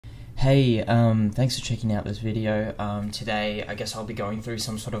Hey, thanks for checking out this video. Today, I guess I'll be going through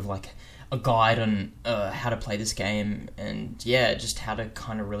some sort of like a guide on how to play this game, and yeah, just how to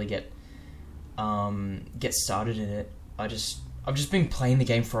kind of really get started in it. I've just been playing the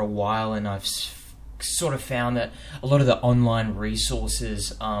game for a while, and I've sort of found that a lot of the online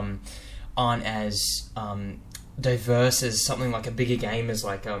resources aren't as diverse as something like a bigger game as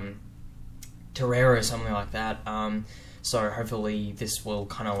like Terraria or something like that. So hopefully this will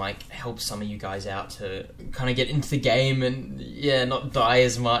kind of like help some of you guys out to kind of get into the game and yeah, not die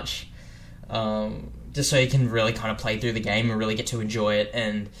as much. Just so you can really kind of play through the game and really get to enjoy it,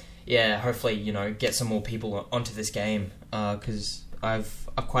 and yeah, hopefully, you know, get some more people onto this game, because I've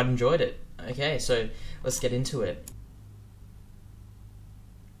quite enjoyed it. Okay, so let's get into it.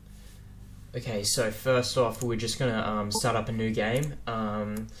 Okay, so first off, we're just gonna start up a new game.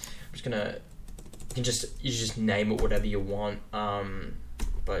 I'm just gonna you just name it whatever you want,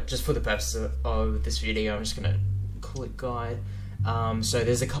 but just for the purpose of this video, I'm just gonna call it guide. So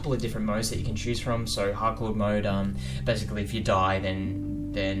there's a couple of different modes that you can choose from. So hardcore mode, basically if you die,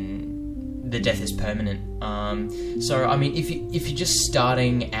 then the death is permanent. So I mean, if you're just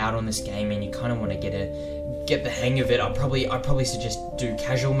starting out on this game and you kind of want to get the hang of it, I'd probably suggest do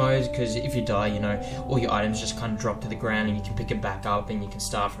casual mode, because if you die, you know, all your items just kind of drop to the ground and you can pick it back up and you can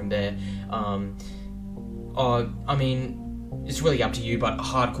start from there. I mean, it's really up to you, but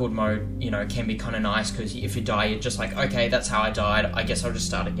hardcore mode, you know, can be kind of nice, because if you die, you're just like, okay, that's how I died, I guess I'll just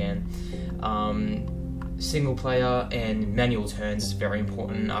start again. Single player and manual turns is very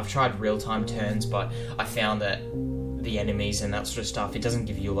important. I've tried real-time turns, but I found that the enemies and that sort of stuff, it doesn't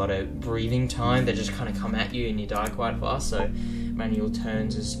give you a lot of breathing time. They just kind of come at you and you die quite fast, so manual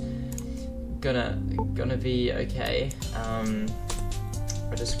turns is gonna be okay. I'll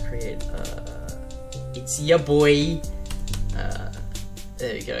just create it's your boy.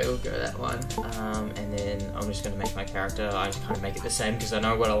 There we go, we'll go that one. And then I'm just going to make my character, I just kind of make it the same because I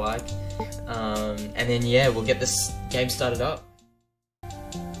know what I like. And then yeah, we'll get this game started up.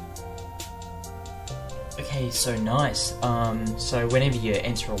 Okay, so nice. So whenever you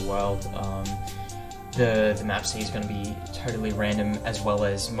enter a world, the map C is going to be totally random, as well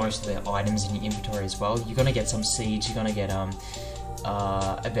as most of the items in your inventory as well. You're going to get some seeds, you're going to get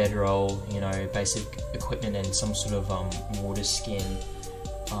a bedroll, you know, basic equipment, and some sort of water skin.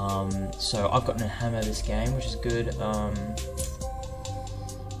 So I've gotten a hammer this game, which is good.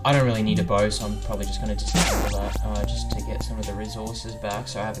 I don't really need a bow, so I'm probably just going to disable that, just to get some of the resources back.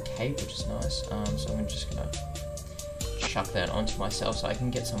 So I have a cape, which is nice, so I'm just going to chuck that onto myself so I can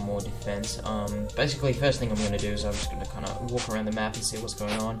get some more defense. Basically, first thing I'm going to do is I'm just going to kind of walk around the map and see what's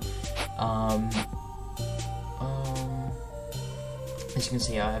going on. As you can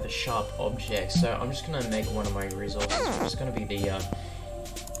see, I have a sharp object, so I'm just going to make one of my resources, which is going to be an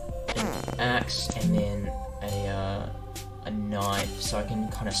axe, and then a knife, so I can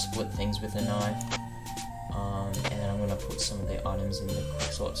kind of split things with a knife. And then I'm going to put some of the items in the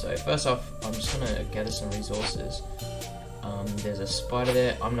quick slot. So first off, I'm just going to gather some resources. There's a spider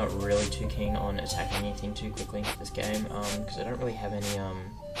there. I'm not really too keen on attacking anything too quickly in this game, because I don't really have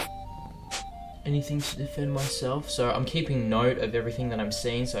anything to defend myself, so I'm keeping note of everything that I'm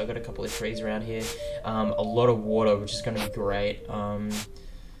seeing. So I've got a couple of trees around here, a lot of water, which is going to be great.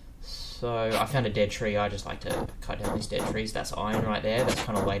 So I found a dead tree. I just like to cut down these dead trees. That's iron right there. That's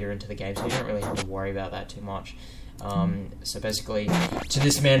kind of later into the game, so you don't really have to worry about that too much. So basically, to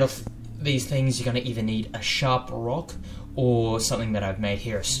dismantle these things, you're going to either need a sharp rock or something that I've made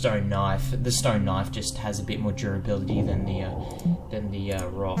here, a stone knife. The stone knife just has a bit more durability than the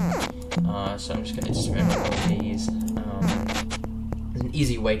rock. So I'm just going to dismantle all of these. There's an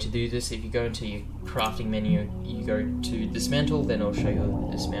easy way to do this. If you go into your crafting menu, you go to dismantle, then I'll show you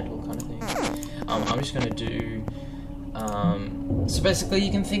the dismantle kind of thing. I'm just going to do... so basically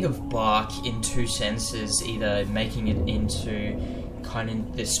you can think of bark in two senses, either making it into kind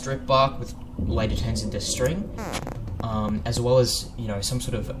of this strip bark, with later turns into string, as well as, you know, some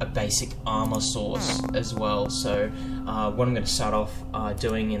sort of a basic armor source as well. So what I'm going to start off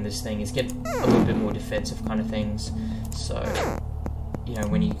doing in this thing is get a little bit more defensive kind of things. So, you know,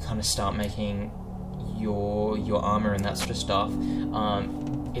 when you kind of start making your armor and that sort of stuff,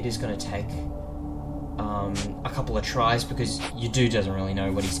 it is going to take a couple of tries, because your dude doesn't really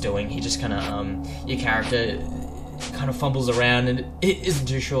know what he's doing. He just kind of, your character kind of fumbles around and it isn't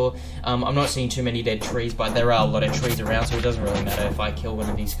too sure. I'm not seeing too many dead trees, but there are a lot of trees around, so it doesn't really matter if I kill one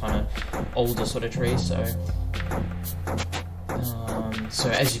of these kind of older sort of trees. So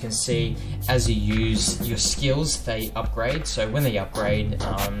as you can see, as you use your skills, they upgrade. So when they upgrade,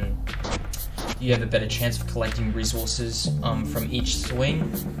 you have a better chance of collecting resources from each swing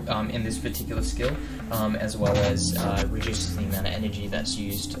in this particular skill, as well as reduces the amount of energy that's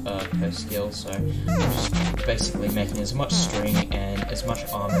used per skill. So I'm just basically making as much string and as much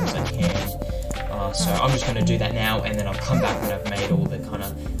armor as I can. So I'm just going to do that now, and then I'll come back when I've made all the kind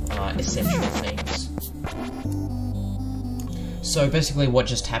of essential things. So basically what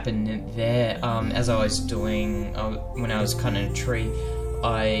just happened there, as I was doing, when I was cutting a tree,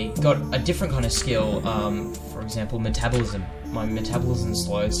 I got a different kind of skill, for example, metabolism. My metabolism's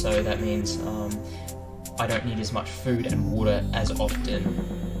slow, so that means I don't need as much food and water as often,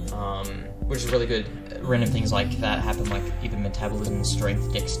 which is really good. Random things like that happen, like either metabolism,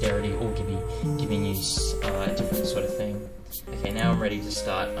 strength, dexterity, or giving you a different sort of thing. Okay, now I'm ready to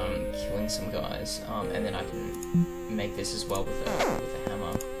start killing some guys, and then I can make this as well with a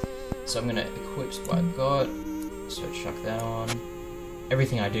hammer. So I'm going to equip what I've got, so chuck that on.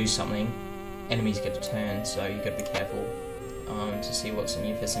 Everything I do something, enemies get a turn, so you've got to be careful to see what's in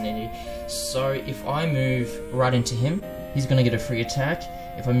your vicinity. So if I move right into him, he's going to get a free attack.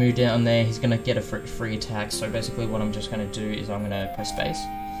 If I move down there, he's going to get a free attack. So basically what I'm just going to do is I'm going to press space,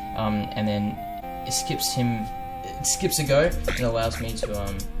 and then it skips him. It skips a go and allows me to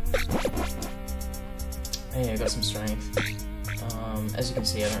yeah, I got some strength. As you can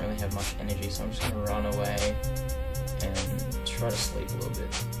see, I don't really have much energy, so I'm just going to run away and try to sleep a little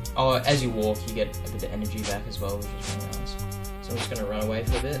bit. Oh, as you walk, you get a bit of energy back as well, which is really nice. So I'm just going to run away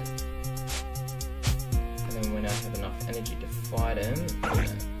for a bit. And then when I have enough energy to fight him,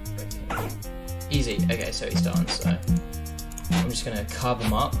 easy. Okay, so he's done, so I'm just going to carve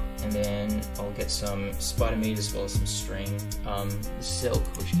him up, and then I'll get some spider meat as well as some string, silk,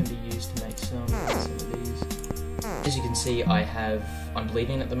 which can be used to make some of these. As you can see, I'm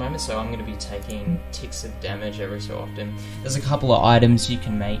bleeding at the moment, so I'm going to be taking ticks of damage every so often. There's a couple of items you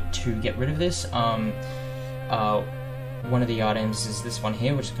can make to get rid of this. One of the items is this one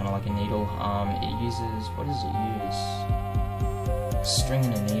here, which is kind of like a needle. It uses, what does it use? String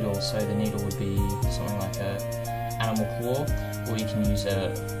and a needle, so the needle would be something like a animal claw, or you can use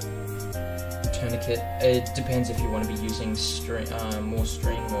a tourniquet. It depends if you want to be using more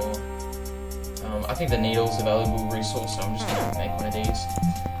string or... I think the needle's a valuable resource, so I'm just going to make one of these.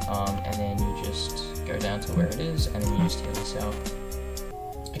 And then you just go down to where it is, and then you just heal yourself.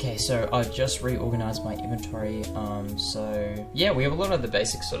 Okay, so I've just reorganized my inventory. So yeah, we have a lot of the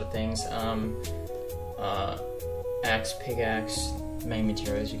basic sort of things. Axe, pickaxe. Main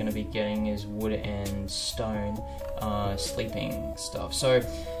materials you're going to be getting is wood and stone, sleeping stuff. So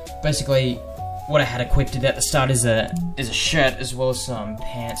basically what I had equipped at the start is a shirt as well as some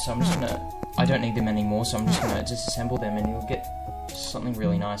pants, so I'm just gonna, I don't need them anymore, so I'm just gonna disassemble them, and you'll get something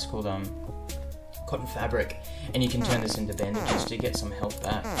really nice called cotton fabric, and you can turn this into bandages to get some health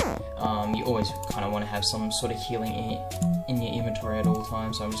back. You always kind of want to have some sort of healing in your inventory at all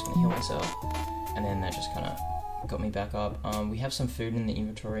times, so I'm just gonna heal myself, and then that just kind of got me back up. We have some food in the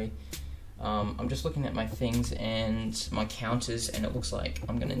inventory. I'm just looking at my things and my counters, and it looks like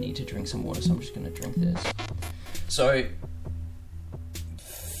I'm gonna need to drink some water, so I'm just gonna drink this. So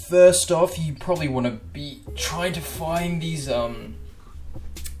first off, you probably want to be trying to find these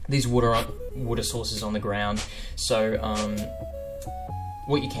water sources on the ground. So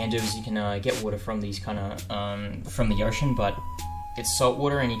what you can do is you can get water from these kind of from the ocean, but it's salt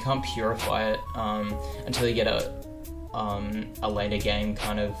water and you can't purify it until you get a later game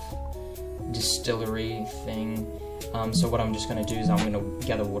kind of distillery thing. So what I'm just going to do is I'm going to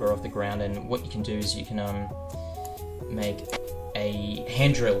gather water off the ground, and what you can do is you can make a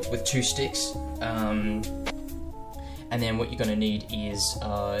hand drill with 2 sticks, and then what you're going to need is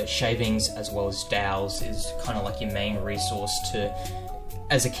shavings as well as dowels is kind of like your main resource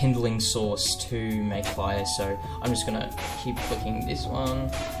as a kindling source to make fire. So I'm just going to keep clicking this one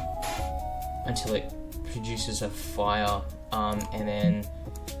until it produces a fire, and then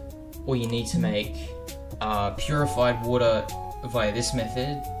all you need to make purified water via this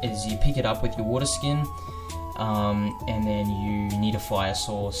method is you pick it up with your water skin, and then you need a fire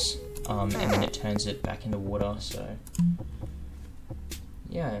source, and then it turns it back into water. So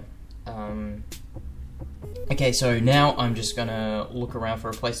yeah. Okay, so now I'm just gonna look around for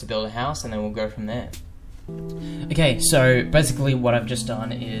a place to build a house, and then we'll go from there. Okay, so basically what I've just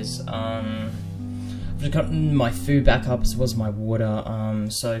done is I've just gotten my food back up as well as my water.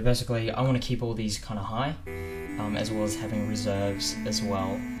 So basically I want to keep all these kind of high, as well as having reserves as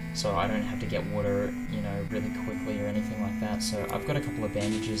well, so I don't have to get water, you know, really quickly or anything like that. So I've got a couple of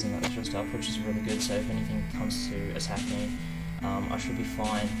bandages and that sort of stuff, which is really good. So if anything comes to attack me, I should be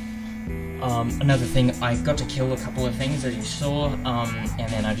fine. Another thing, I got to kill a couple of things, as you saw, and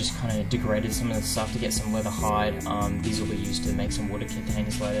then I just kind of degraded some of the stuff to get some leather hide. These will be used to make some water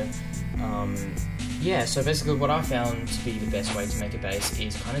containers later. Yeah, so basically what I found to be the best way to make a base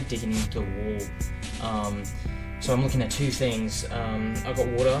is kind of digging into the wall. So I'm looking at two things. I've got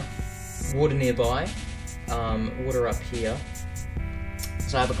water nearby, water up here.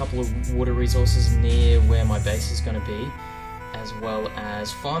 So I have a couple of water resources near where my base is going to be, as well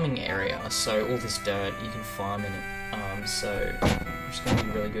as farming area. So all this dirt, you can farm in it. So it's going to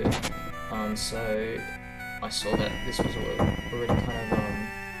be really good. So I saw that this was already kind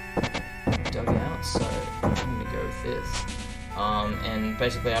of dug out, so I'm going to go with this. And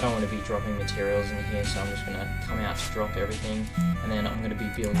basically I don't want to be dropping materials in here, so I'm just going to come out to drop everything, and then I'm going to be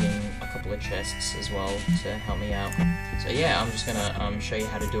building a couple of chests as well to help me out. So yeah, I'm just going to show you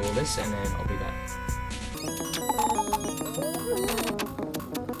how to do all this, and then I'll be back.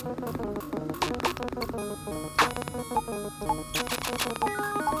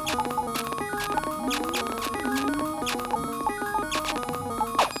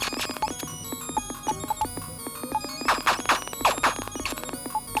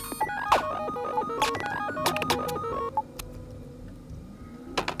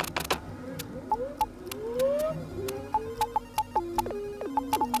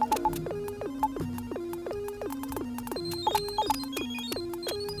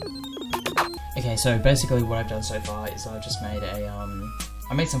 Okay, so basically what I've done so far is I've just made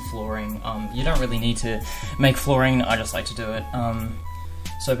I made some flooring. You don't really need to make flooring, I just like to do it.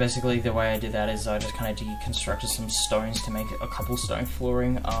 So basically the way I did that is I just kind of deconstructed some stones to make a couple stone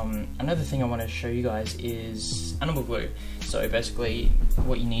flooring. Another thing I want to show you guys is animal glue. So basically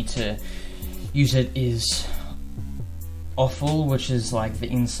what you need to use it is offal, which is like the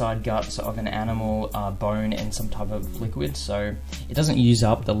inside guts of an animal, bone and some type of liquid. So it doesn't use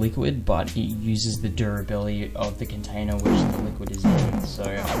up the liquid, but it uses the durability of the container which the liquid is in. So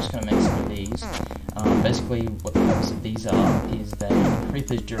I'm just going to make some of these. Basically what the purpose of these are is they increase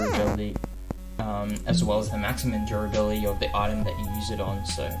the durability as well as the maximum durability of the item that you use it on.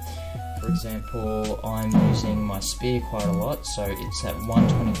 So for example, I'm using my spear quite a lot, so it's at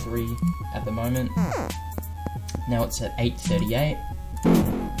 123 at the moment. Now it's at 838.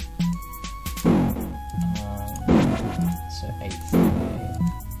 So 838.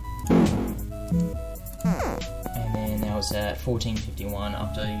 And then now it's at 1451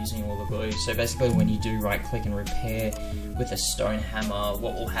 after using all the glue. So basically when you do right click and repair with a stone hammer,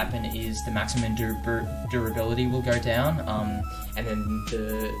 what will happen is the maximum durability will go down, and then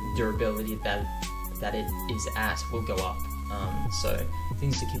the durability that it is at will go up. So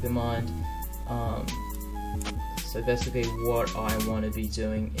things to keep in mind. So basically what I want to be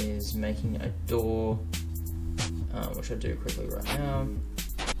doing is making a door, which I'll do quickly right now.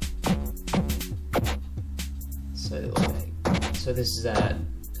 So this is at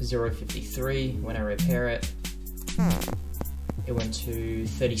 053. When I repair it, it went to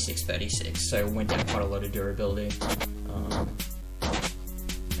 3636, so it went down quite a lot of durability. And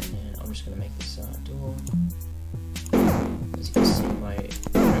then I'm just going to make this door. As you can see,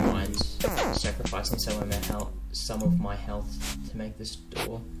 mine's sacrificing some of my health to make this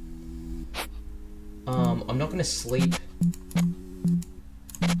door. I'm not going to sleep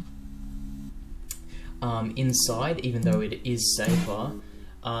inside, even though it is safer,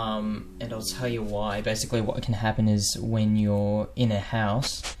 and I'll tell you why. Basically what can happen is when you're in a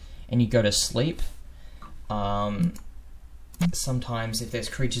house and you go to sleep, sometimes if there's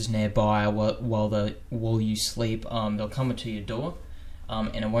creatures nearby while you sleep, they'll come to your door,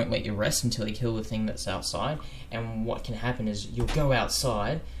 and it won't let you rest until you kill the thing that's outside. And what can happen is you'll go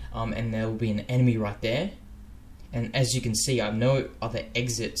outside, and there will be an enemy right there, and as you can see, I have no other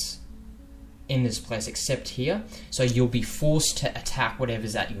exits in this place except here, so you'll be forced to attack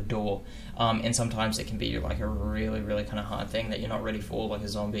whatever's at your door, and sometimes it can be like a really kind of hard thing that you're not ready for, like a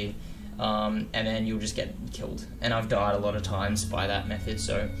zombie, and then you'll just get killed. And I've died a lot of times by that method.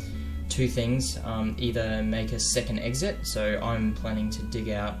 So two things, either make a second exit, so I'm planning to dig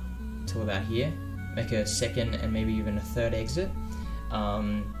out till about here, make a second and maybe even a third exit,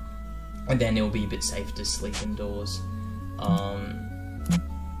 and then it'll be a bit safe to sleep indoors.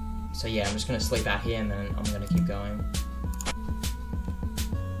 So yeah, I'm just going to sleep out here and then I'm going to keep going.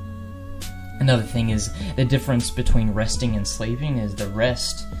 Another thing is the difference between resting and sleeping is the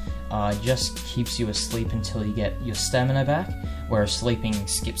rest just keeps you asleep until you get your stamina back, whereas sleeping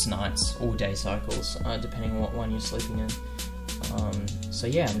skips nights or day cycles, depending on what one you're sleeping in. So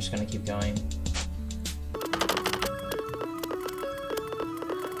yeah, I'm just going to keep going.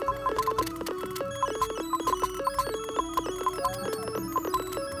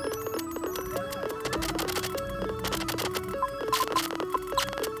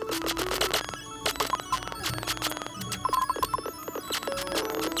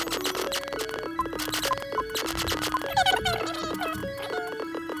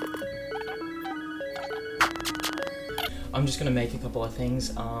 I'm just going to make a couple of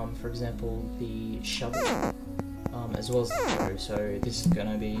things, for example, the shovel, as well as the hoe. So this is going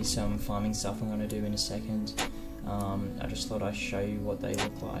to be some farming stuff I'm going to do in a second. I just thought I'd show you what they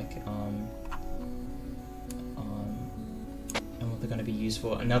look like, and what they're going to be used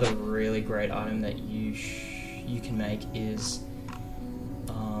for. Another really great item that you can make is,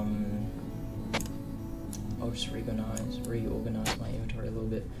 I'll just reorganize my inventory a little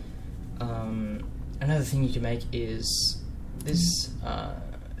bit. Another thing you can make is this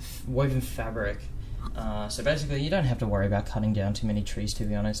woven fabric. So basically you don't have to worry about cutting down too many trees, to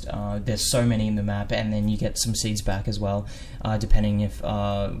be honest. There's so many in the map, and then you get some seeds back as well, depending if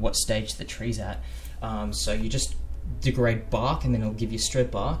what stage the tree's at. So you just degrade bark, and then it'll give you strip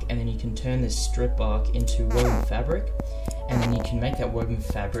bark, and then you can turn this strip bark into woven fabric, and then you can make that woven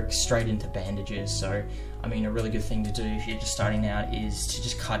fabric straight into bandages. So I mean, a really good thing to do if you're just starting out is to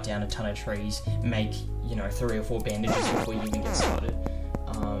just cut down a ton of trees, make, you know, 3 or 4 bandages before you even get started.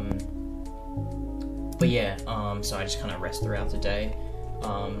 But yeah, so I just kind of rest throughout the day,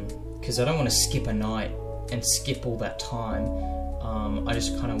 because I don't want to skip a night and skip all that time. I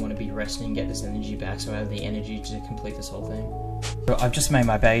just kind of want to be resting and get this energy back, so I have the energy to complete this whole thing. So I've just made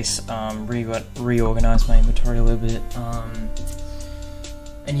my base, reorganized my inventory a little bit,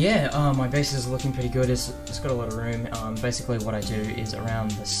 and yeah, my base is looking pretty good. It's got a lot of room. Basically what I do is around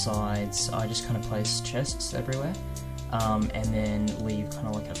the sides, I just kind of place chests everywhere, and then leave kind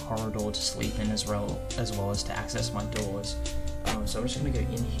of like a corridor to sleep in as well as to access my doors. So I'm just going to go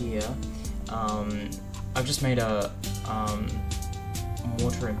in here. I've just made a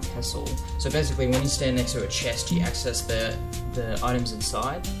mortar and pestle. So basically when you stand next to a chest, you access the items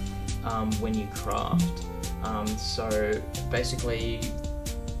inside when you craft. So basically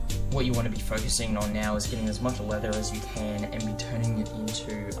what you want to be focusing on now is getting as much leather as you can and be turning it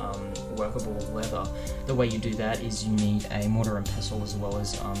into workable leather. The way you do that is you need a mortar and pestle as well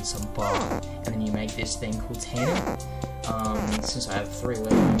as some bark, and then you make this thing called tanning. Since I have 3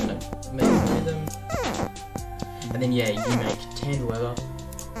 leather, I'm going to make 3 of them. And then yeah, you make tanned leather,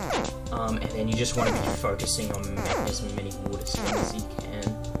 and then you just want to be focusing on making as many water skins as you can.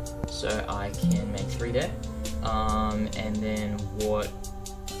 So I can make 3 there, and then what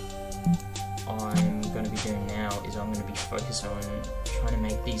I'm going to be doing now is I'm going to be focused on trying to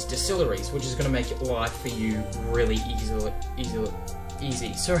make these distilleries, which is going to make life for you really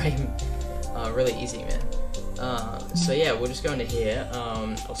easy. Sorry, really easy, man. So yeah, we'll just go into here.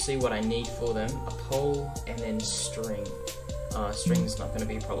 I'll see what I need for them. A pole and then string. String's not going to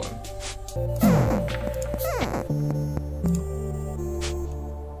be a problem.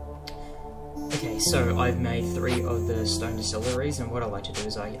 Okay, so I've made 3 of the stone distilleries, and what I like to do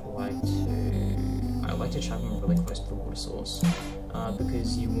is I like to chuck them really close to the water source,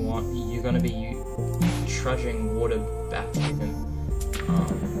 because you're going to be trudging water back to them.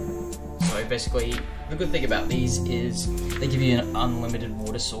 So basically, the good thing about these is they give you an unlimited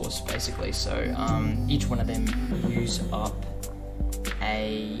water source, basically. So each one of them use up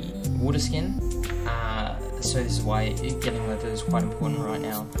a water skin. So this is why getting leather is quite important right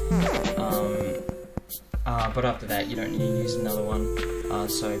now. But after that, you don't need to use another one.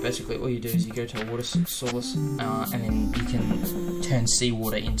 So basically, all you do is you go to a water source, and then you can turn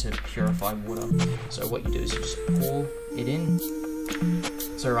seawater into purified water. So what you do is you just pour it in.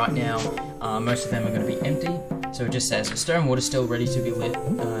 So right now, most of them are going to be empty. So it just says stone water still ready to be lit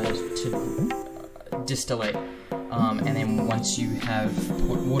to distillate. And then once you have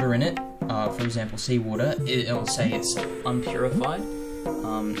put water in it, for example seawater, it'll say it's unpurified.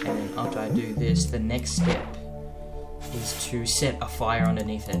 And then after I do this, the next step is to set a fire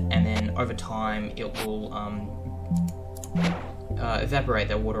underneath it, and then over time it will evaporate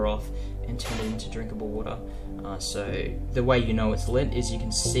that water off and turn it into drinkable water. So the way you know it's lit is you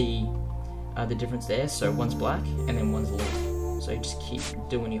can see the difference there. So one's black and then one's lit. So you just keep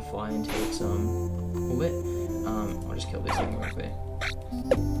doing your fire until it's lit. I'll just kill this thing right there.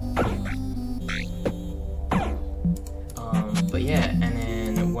 But yeah, and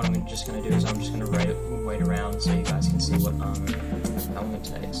then what I'm just going to do is I'm just going to wait around so you guys can see what how long it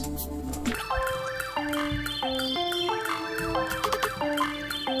takes.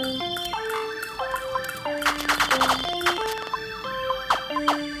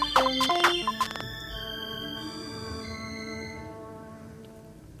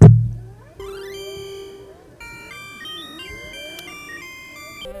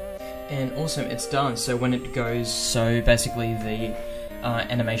 And awesome, it's done. So when it goes, so basically the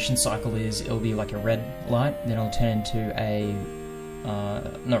animation cycle is, it'll be like a red light, then it'll turn into a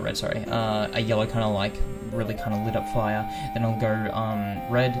not red, sorry, a yellow kind of like really kind of lit up fire, then I'll go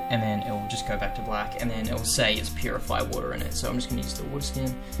red, and then it will just go back to black, and then it will say it's purified water in it. So I'm just going to use the water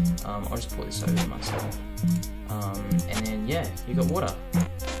skin. I'll just put this over myself, and then yeah, you got water,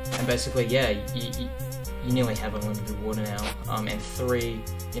 and basically yeah, you nearly have unlimited water now. And 3,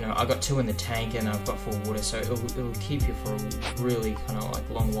 you know, I got 2 in the tank, and I've got 4 water, so it'll keep you for a really kind of like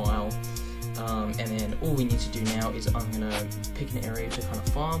long while. And then all we need to do now is I'm gonna pick an area to kind of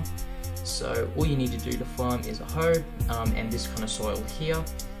farm. So all you need to do to farm is a hoe, and this kind of soil here.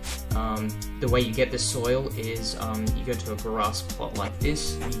 The way you get this soil is you go to a grass plot like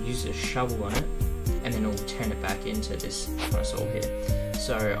this, you use a shovel on it, and then it'll turn it back into this kind of soil here.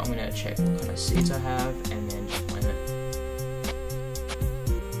 So I'm gonna check what kind of seeds I have, and then just plant it.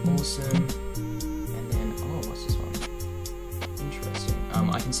 Awesome. And then, oh, what's this one? Interesting.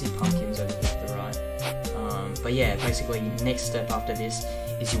 I can see pumpkins over here to the right. But yeah, basically, next step after this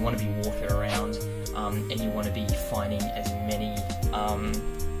is you want to be walking around, and you want to be finding as many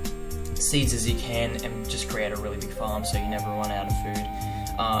seeds as you can, and just create a really big farm so you never run out of food.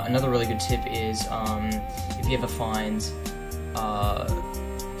 Another really good tip is if you ever find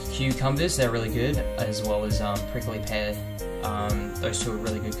cucumbers, they're really good, as well as prickly pear. Those 2 are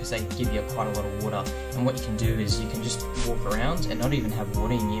really good because they give you quite a lot of water. And what you can do is you can just walk around and not even have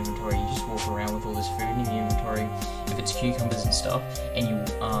water in your inventory. You just walk around with all this food in your inventory, if it's cucumbers and stuff, and you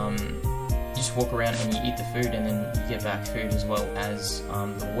just walk around and you eat the food, and then you get back food as well as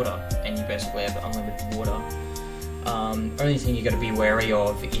the water, and you basically have unlimited water. Only thing you got to be wary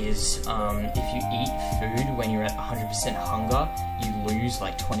of is if you eat food when you're at 100% hunger, you lose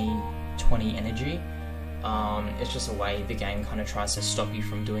like 20 energy. It's just a way the game kind of tries to stop you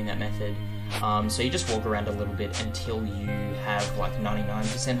from doing that method. So you just walk around a little bit until you have like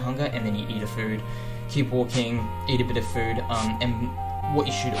 99% hunger, and then you eat a food. Keep walking, eat a bit of food, and what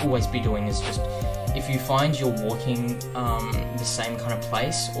you should always be doing is just, if you find you're walking the same kind of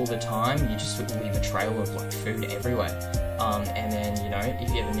place all the time, you just leave a trail of like food everywhere. And then, you know, if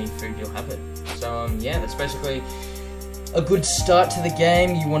you ever need food, you'll have it. So yeah, that's basically a good start to the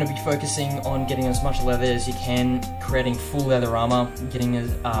game. You want to be focusing on getting as much leather as you can, creating full leather armor, getting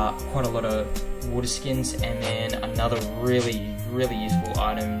quite a lot of water skins, and then another really useful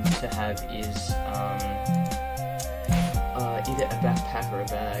item to have is either a backpack or a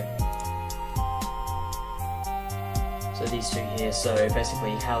bag. So these 2 here. So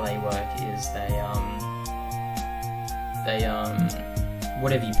basically, how they work is they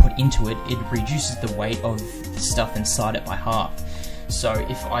whatever you put into it, it reduces the weight of the stuff inside it by half. So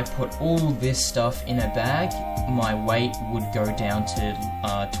if I put all this stuff in a bag, my weight would go down to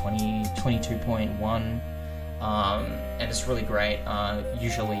 22.1, and it's really great.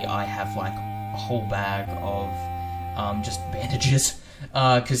 Usually I have like a whole bag of just bandages,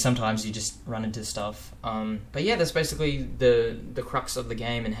 because sometimes you just run into stuff. But yeah, that's basically the crux of the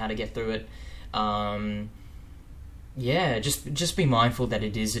game and how to get through it. Yeah, just be mindful that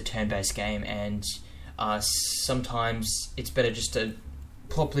it is a turn-based game, and sometimes it's better just to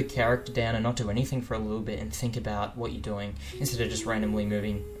plop the character down and not do anything for a little bit and think about what you're doing instead of just randomly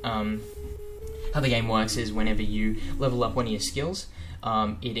moving. How the game works is whenever you level up one of your skills,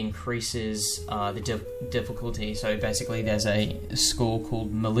 it increases the difficulty. So basically there's a score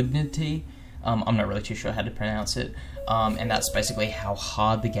called Malignity. I'm not really too sure how to pronounce it, and that's basically how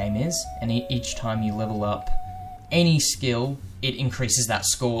hard the game is, and each time you level up any skill, it increases that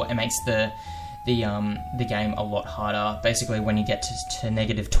score and makes the game a lot harder. Basically, when you get to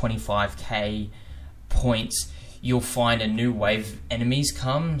negative 25k points, you'll find a new wave of enemies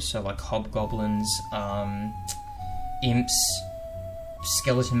come, so like hobgoblins, imps,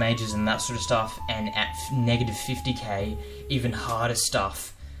 skeleton mages, and that sort of stuff. And at negative 50k, even harder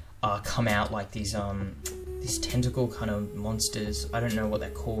stuff come out, like these tentacle kind of monsters. I don't know what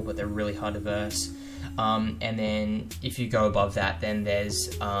they're called, but they're really hard to verse. And then if you go above that, then there's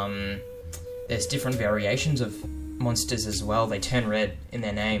different variations of monsters as well. They turn red in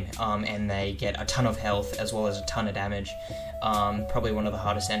their name, and they get a ton of health as well as a ton of damage. Probably one of the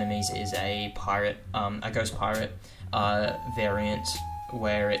hardest enemies is a pirate, a ghost pirate variant,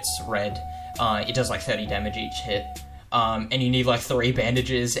 where it's red. It does like 30 damage each hit. And you need like 3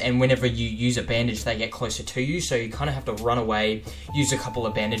 bandages, and whenever you use a bandage they get closer to you, so you kind of have to run away, use a couple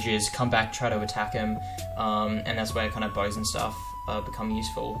of bandages, come back, try to attack them, and that's where kind of bows and stuff become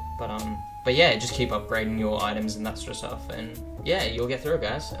useful. But yeah, just keep upgrading your items and that sort of stuff, and yeah, you'll get through it,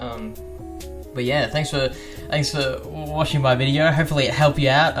 guys. But yeah, thanks for watching my video. Hopefully it helped you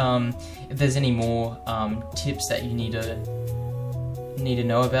out. If there's any more tips that you need to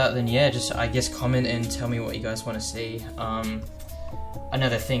know about, then yeah, just I guess comment and tell me what you guys want to see.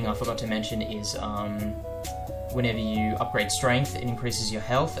 another thing I forgot to mention is whenever you upgrade strength, it increases your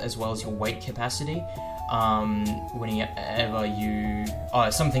health as well as your weight capacity. Whenever you...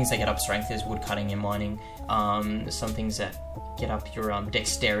 some things that get up strength is wood cutting and mining. Some things that get up your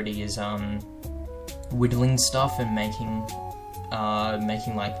dexterity is whittling stuff and making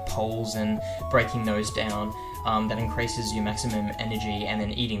like poles and breaking those down. That increases your maximum energy, and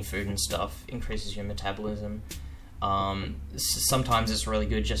then eating food and stuff increases your metabolism. Sometimes it's really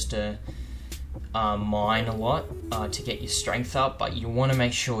good just to mine a lot to get your strength up, but you want to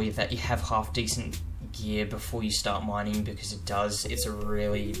make sure that you have half decent gear before you start mining, because it's a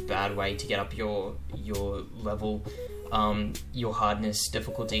really bad way to get up your level, your hardness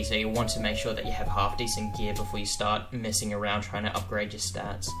difficulty. So you want to make sure that you have half decent gear before you start messing around trying to upgrade your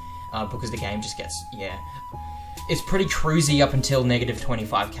stats, because the game just gets, it's pretty cruisy up until negative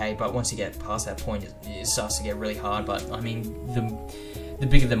 25k, but once you get past that point, it starts to get really hard. But I mean, the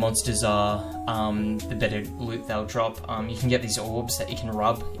bigger the monsters are, the better loot they'll drop. You can get these orbs that you can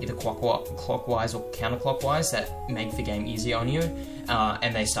rub either clockwise or counterclockwise that make the game easier on you,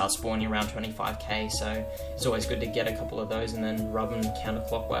 and they start spawning around 25k, so it's always good to get a couple of those and then rub them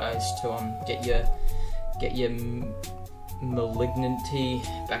counterclockwise to get your malignity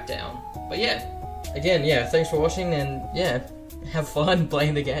back down. But yeah, again, thanks for watching, and have fun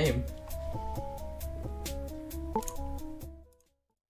playing the game.